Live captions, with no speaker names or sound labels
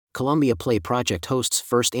Columbia Play Project hosts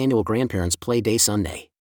first annual Grandparents Play Day Sunday.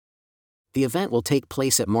 The event will take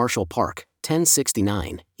place at Marshall Park,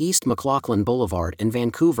 1069 East McLaughlin Boulevard in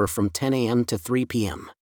Vancouver from 10 a.m. to 3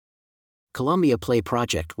 p.m. Columbia Play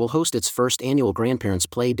Project will host its first annual Grandparents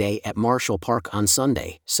Play Day at Marshall Park on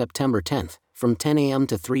Sunday, September 10th, from 10 a.m.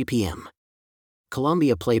 to 3 p.m.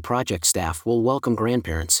 Columbia Play Project staff will welcome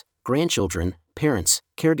grandparents, grandchildren, parents,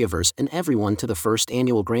 caregivers, and everyone to the first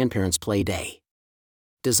annual Grandparents Play Day.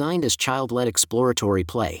 Designed as child-led exploratory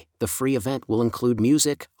play, the free event will include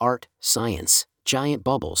music, art, science, giant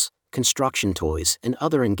bubbles, construction toys, and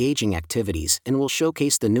other engaging activities and will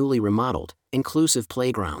showcase the newly remodeled, inclusive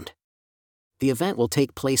playground. The event will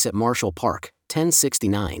take place at Marshall Park,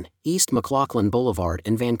 1069 East McLaughlin Boulevard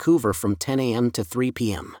in Vancouver from 10 a.m. to 3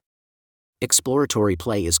 p.m. Exploratory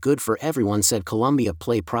play is good for everyone, said Columbia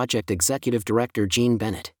Play Project Executive Director Jean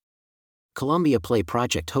Bennett. Columbia Play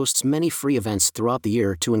Project hosts many free events throughout the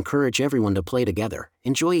year to encourage everyone to play together,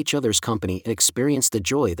 enjoy each other's company, and experience the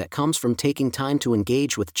joy that comes from taking time to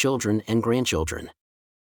engage with children and grandchildren.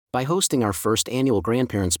 By hosting our first annual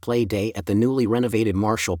Grandparents Play Day at the newly renovated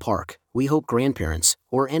Marshall Park, we hope grandparents,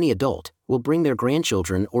 or any adult, will bring their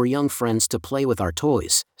grandchildren or young friends to play with our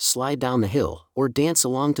toys, slide down the hill, or dance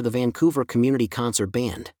along to the Vancouver Community Concert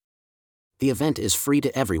Band. The event is free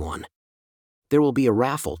to everyone. There will be a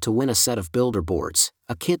raffle to win a set of builder boards,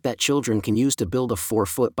 a kit that children can use to build a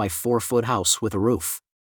 4-foot by 4-foot house with a roof.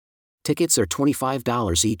 Tickets are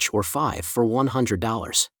 $25 each or $5 for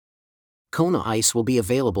 $100. Kona Ice will be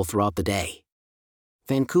available throughout the day.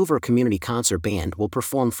 Vancouver Community Concert Band will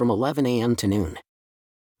perform from 11 a.m. to noon.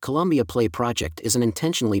 Columbia Play Project is an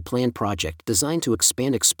intentionally planned project designed to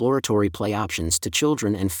expand exploratory play options to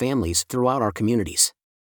children and families throughout our communities.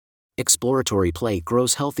 Exploratory play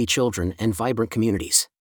grows healthy children and vibrant communities.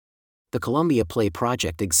 The Columbia Play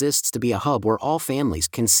Project exists to be a hub where all families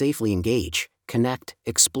can safely engage, connect,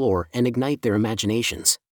 explore, and ignite their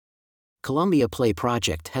imaginations. Columbia Play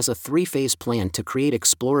Project has a 3-phase plan to create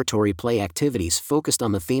exploratory play activities focused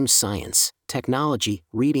on the themes science, technology,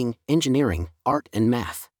 reading, engineering, art, and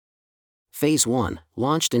math. Phase 1,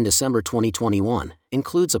 launched in December 2021,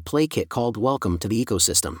 includes a play kit called Welcome to the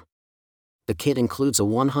Ecosystem. The kit includes a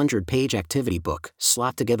 100-page activity book,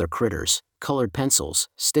 slot-together critters, colored pencils,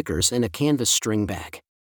 stickers, and a canvas string bag.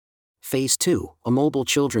 Phase 2, a mobile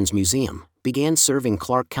children's museum, began serving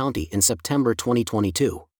Clark County in September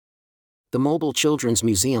 2022. The Mobile Children's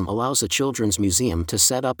Museum allows a children's museum to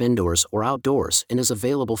set up indoors or outdoors and is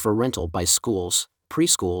available for rental by schools,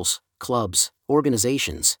 preschools, clubs,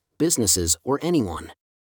 organizations, businesses, or anyone.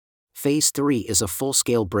 Phase 3 is a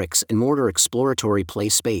full-scale bricks and mortar exploratory play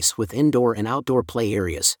space with indoor and outdoor play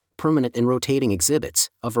areas, permanent and rotating exhibits,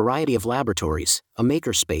 a variety of laboratories, a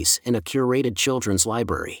makerspace, and a curated children's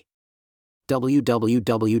library.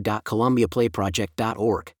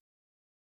 www.columbiaplayproject.org